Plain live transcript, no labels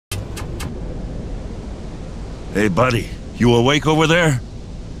Hey, buddy. You awake over there?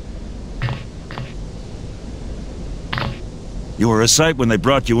 You were a sight when they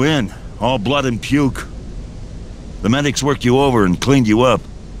brought you in. All blood and puke. The medics worked you over and cleaned you up.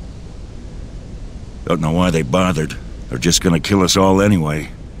 Don't know why they bothered. They're just gonna kill us all anyway.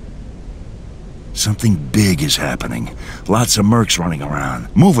 Something big is happening. Lots of mercs running around,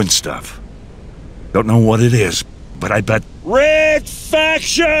 moving stuff. Don't know what it is, but I bet... Red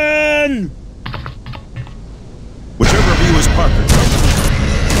Faction! Whichever of you is Parker.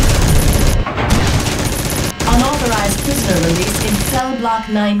 Unauthorized prisoner release in cell block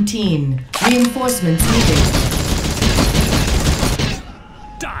 19. Reinforcements needed.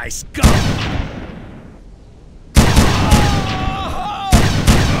 Die, scum!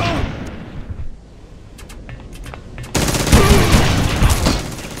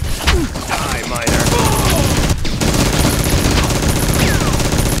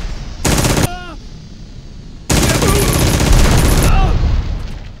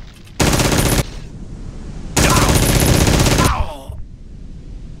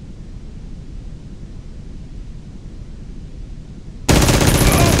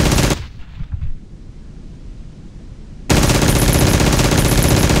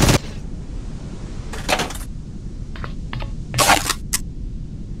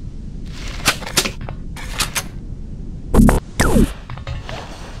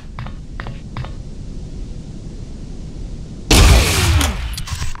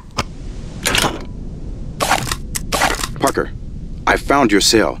 Parker, I found your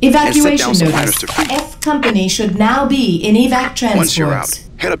cell. Evacuation and set down some miners notice. to free. F Company should now be in evac transports. Once you're out,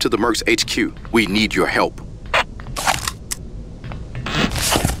 head up to the mercs HQ. We need your help.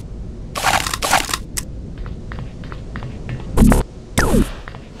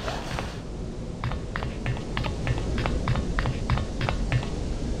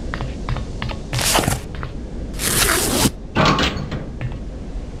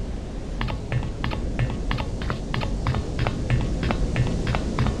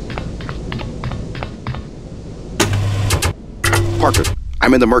 Parker,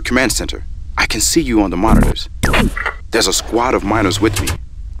 I'm in the Merc Command Center. I can see you on the monitors. There's a squad of miners with me,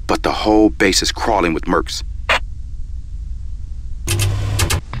 but the whole base is crawling with mercs.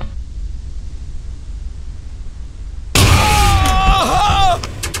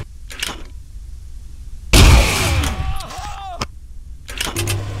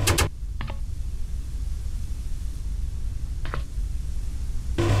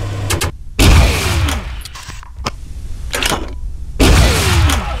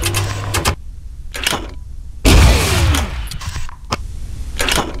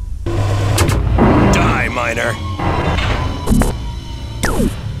 Miner.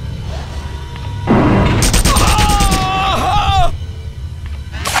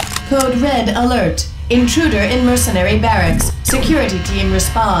 Code Red alert. Intruder in mercenary barracks. Security team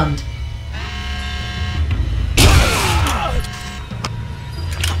respond.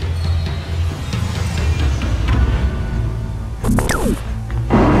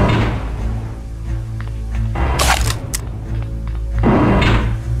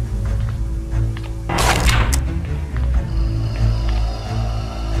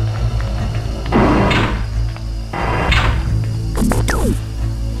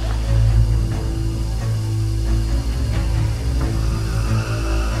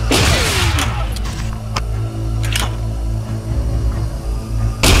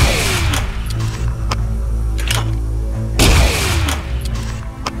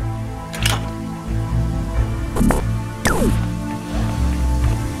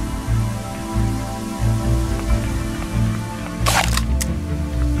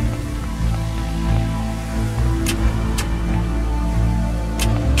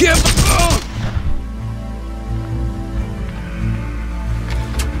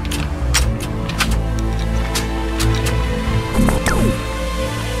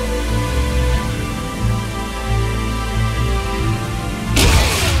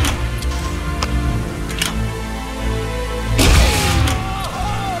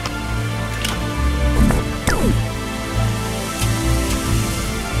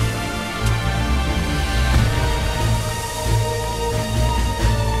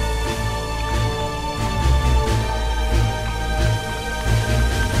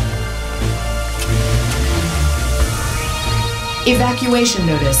 Evacuation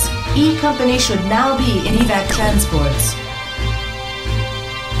notice. E Company should now be in evac transports.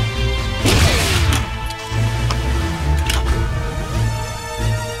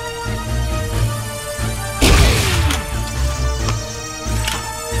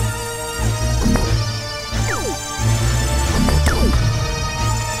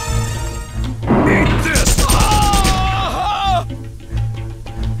 Eat this!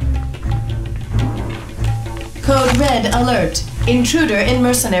 Red alert. Intruder in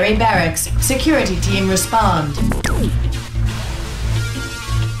mercenary barracks. Security team respond.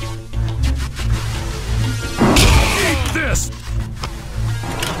 Eat this!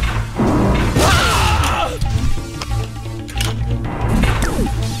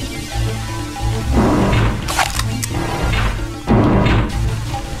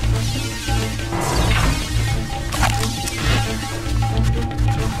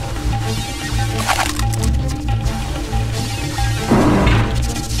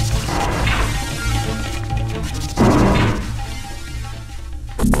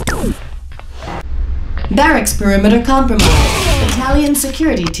 Barracks perimeter compromised. Battalion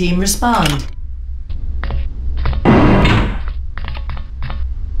security team respond.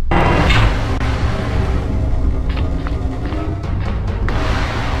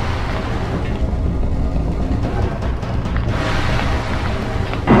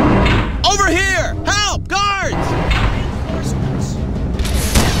 Over here! Help! Guards!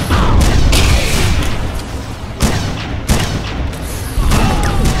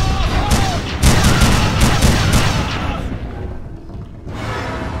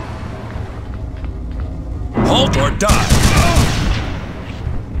 Halt or die!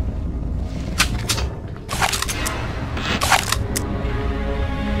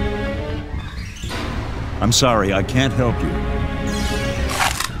 I'm sorry, I can't help you.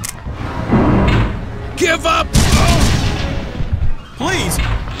 Give up! Please,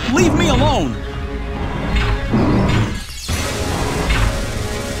 leave me alone!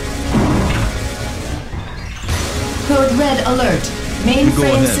 Code Red alert.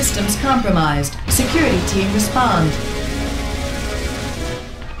 Mainframe ahead. systems compromised. Security team respond.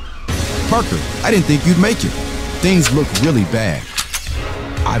 Parker, I didn't think you'd make it. Things look really bad.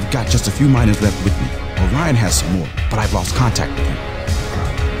 I've got just a few miners left with me. Orion has some more, but I've lost contact with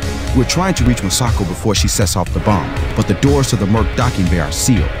him. We're trying to reach Masako before she sets off the bomb, but the doors to the Merc docking bay are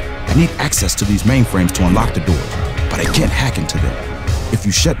sealed. I need access to these mainframes to unlock the doors, but I can't hack into them. If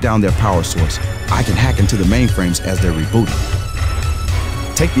you shut down their power source, I can hack into the mainframes as they're rebooting.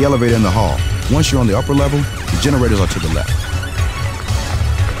 Take the elevator in the hall. Once you're on the upper level, the generators are to the left.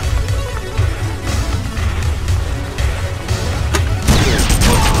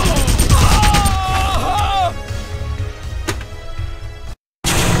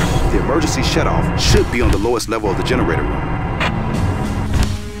 The emergency shutoff should be on the lowest level of the generator room.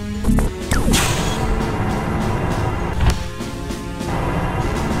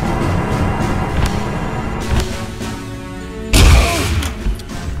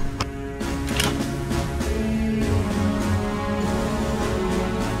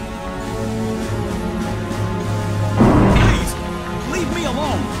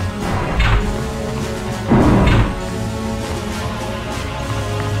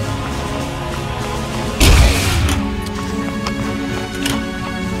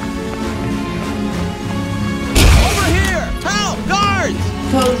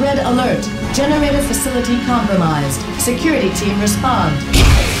 Code Red alert. Generator facility compromised. Security team respond.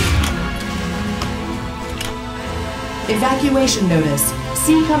 Evacuation notice.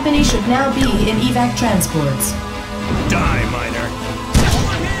 C Company should now be in evac transports. Die, miner!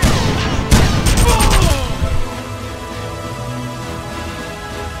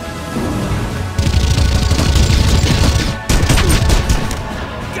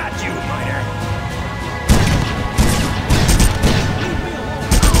 Got you, miner!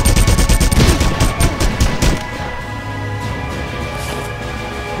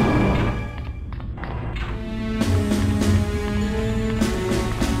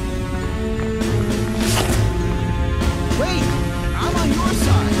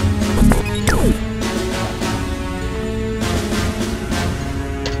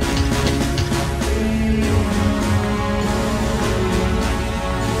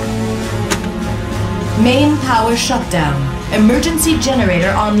 Main power shutdown. Emergency generator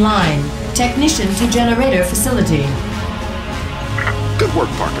online. Technician to generator facility. Good work,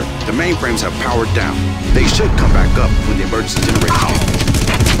 Parker. The mainframes have powered down. They should come back up when the emergency generator kicks.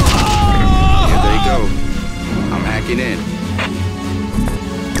 Here they go. I'm hacking in.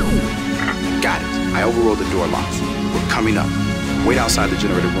 Got it. I overrode the door locks. We're coming up. Wait outside the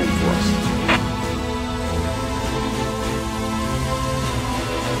generator room for us.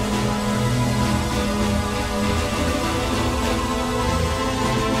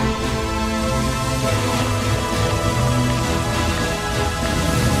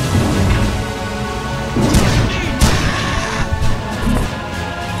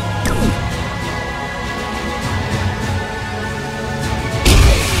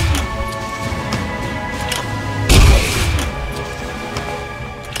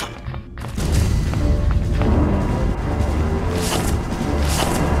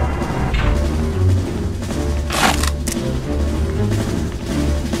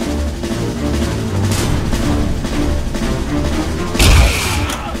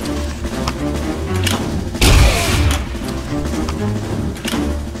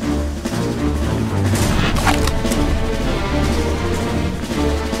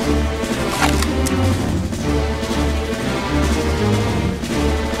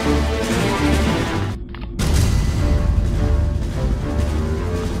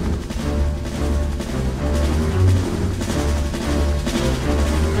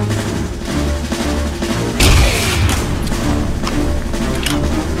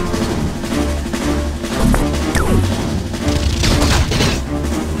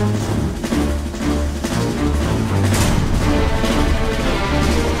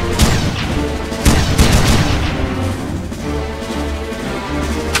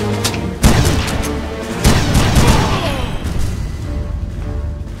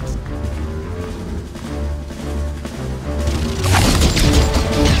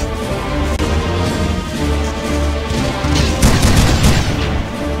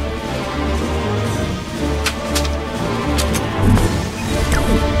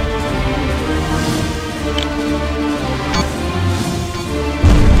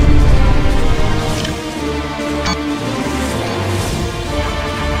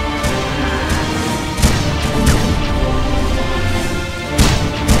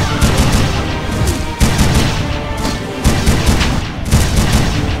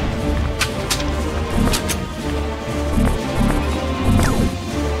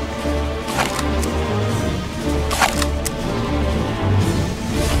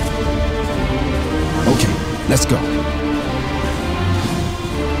 Let's go.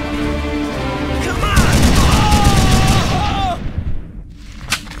 Come on! Oh!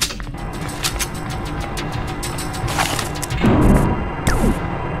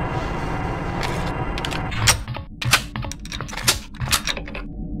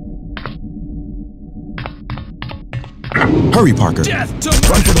 Hurry, Parker. Death to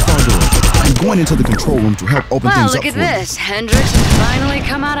Run for the far door. I'm going into the control room to help open Well, things look up at for you. this. Hendricks has finally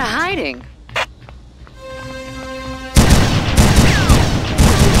come out of hiding.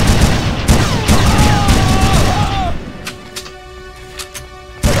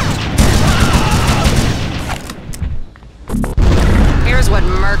 Here's what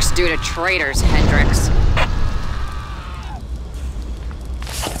mercs do to traitors, Hendricks.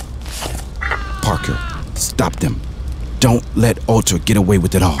 Parker, stop them. Don't let Ultor get away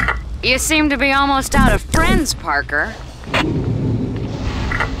with it all. You seem to be almost out of friends, Parker.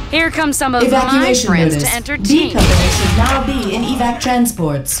 Here come some of my Evacuation friends notice. to B entertain. company should now be in evac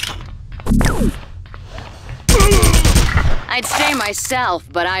transports. I'd stay myself,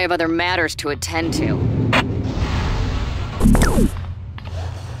 but I have other matters to attend to.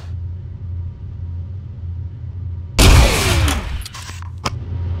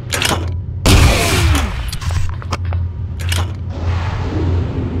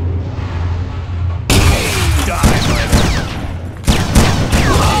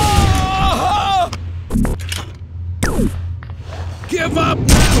 Give up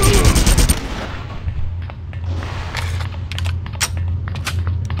now!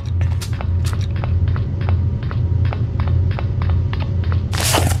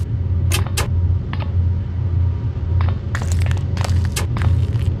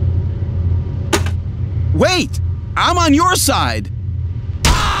 Wait! I'm on your side!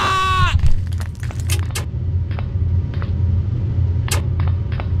 Ah!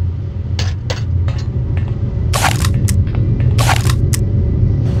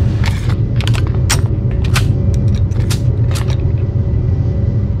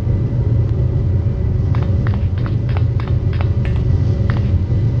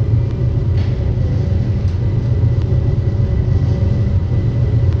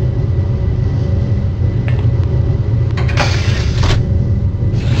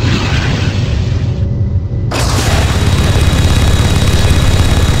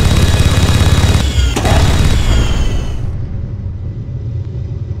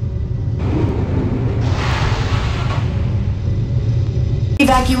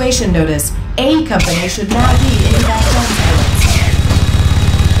 Evacuation notice. A company should now be in evac transports.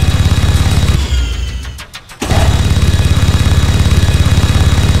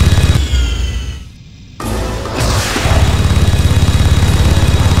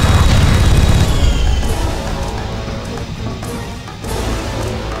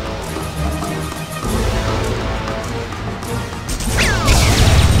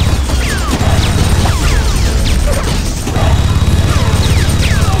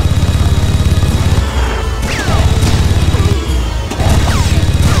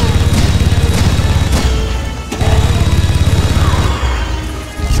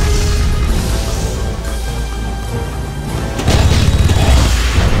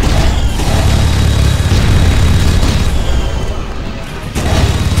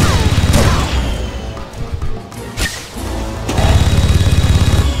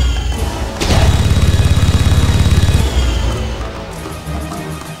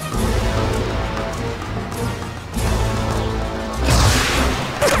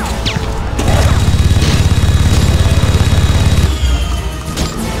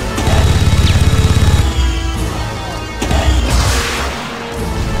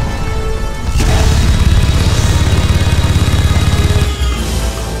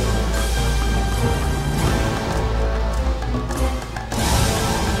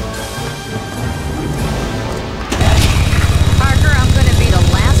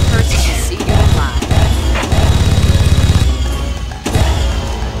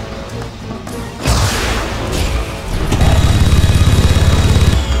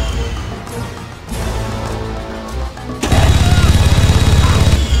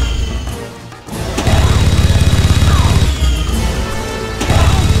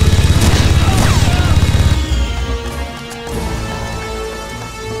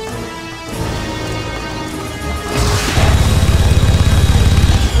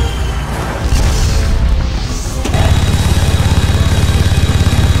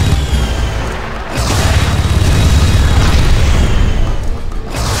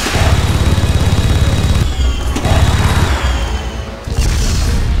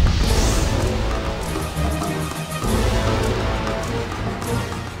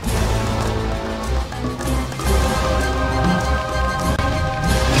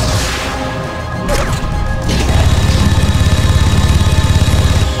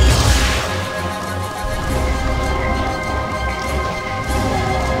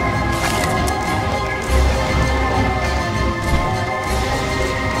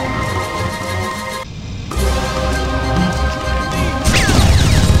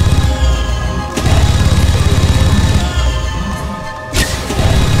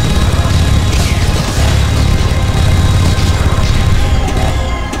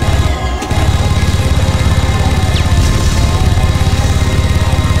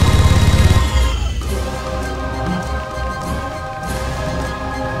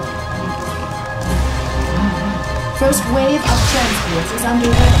 is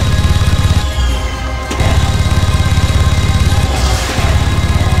underway.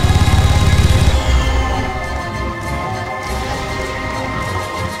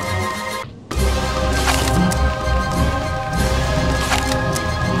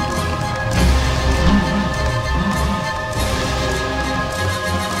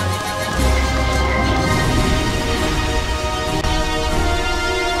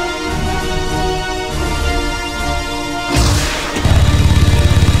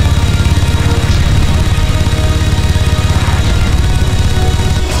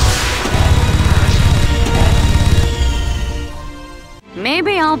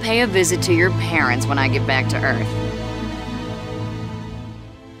 Maybe I'll pay a visit to your parents when I get back to Earth.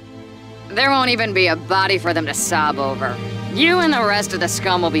 There won't even be a body for them to sob over. You and the rest of the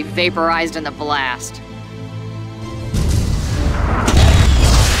scum will be vaporized in the blast.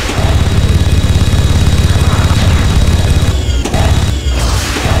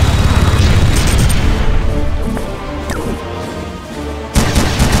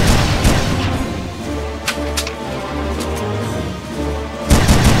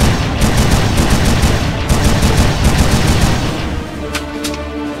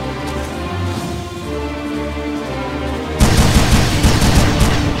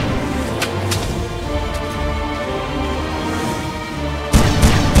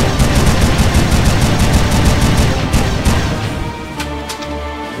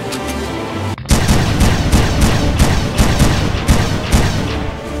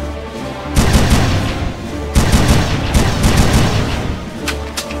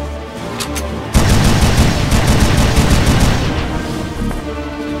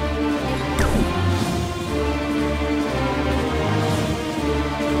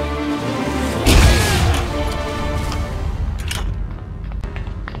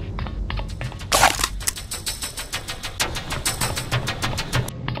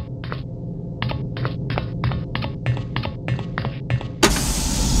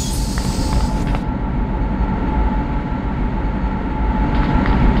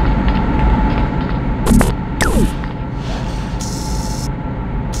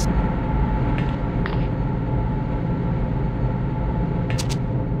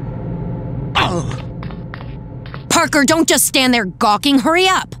 Parker, don't just stand there gawking. Hurry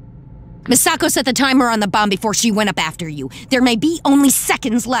up! Misako set the timer on the bomb before she went up after you. There may be only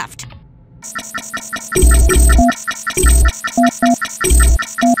seconds left.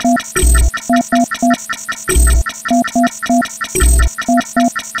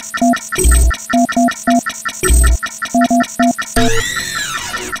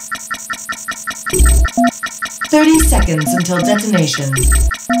 "30 seconds until detonation.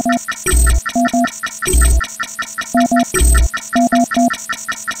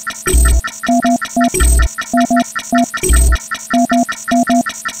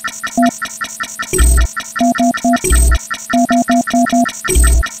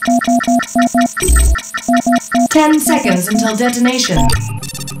 "10 seconds until detonation.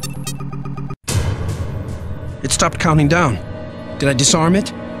 It stopped counting down. Did I disarm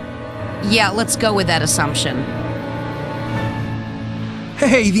it? Yeah, let's go with that assumption.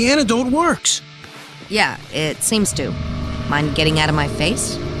 Hey, the antidote works. Yeah, it seems to. Mind getting out of my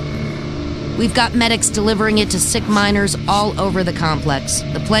face? We've got medics delivering it to sick miners all over the complex.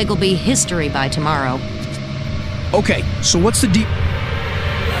 The plague will be history by tomorrow. Okay, so what's the deal?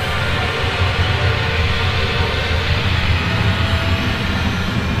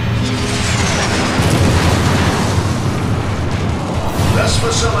 This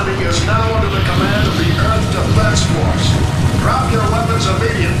facility is now under the command of the Earth Defense Force. Drop your weapons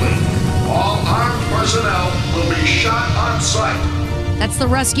immediately. All armed personnel will be shot on sight. That's the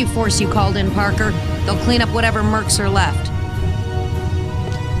rescue force you called in, Parker. They'll clean up whatever mercs are left.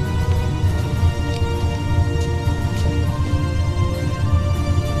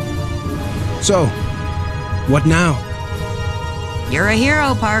 So, what now? You're a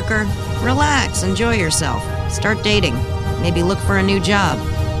hero, Parker. Relax, enjoy yourself. Start dating. Maybe look for a new job.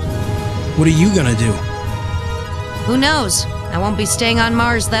 What are you gonna do? Who knows? I won't be staying on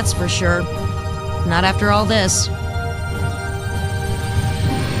Mars, that's for sure. Not after all this.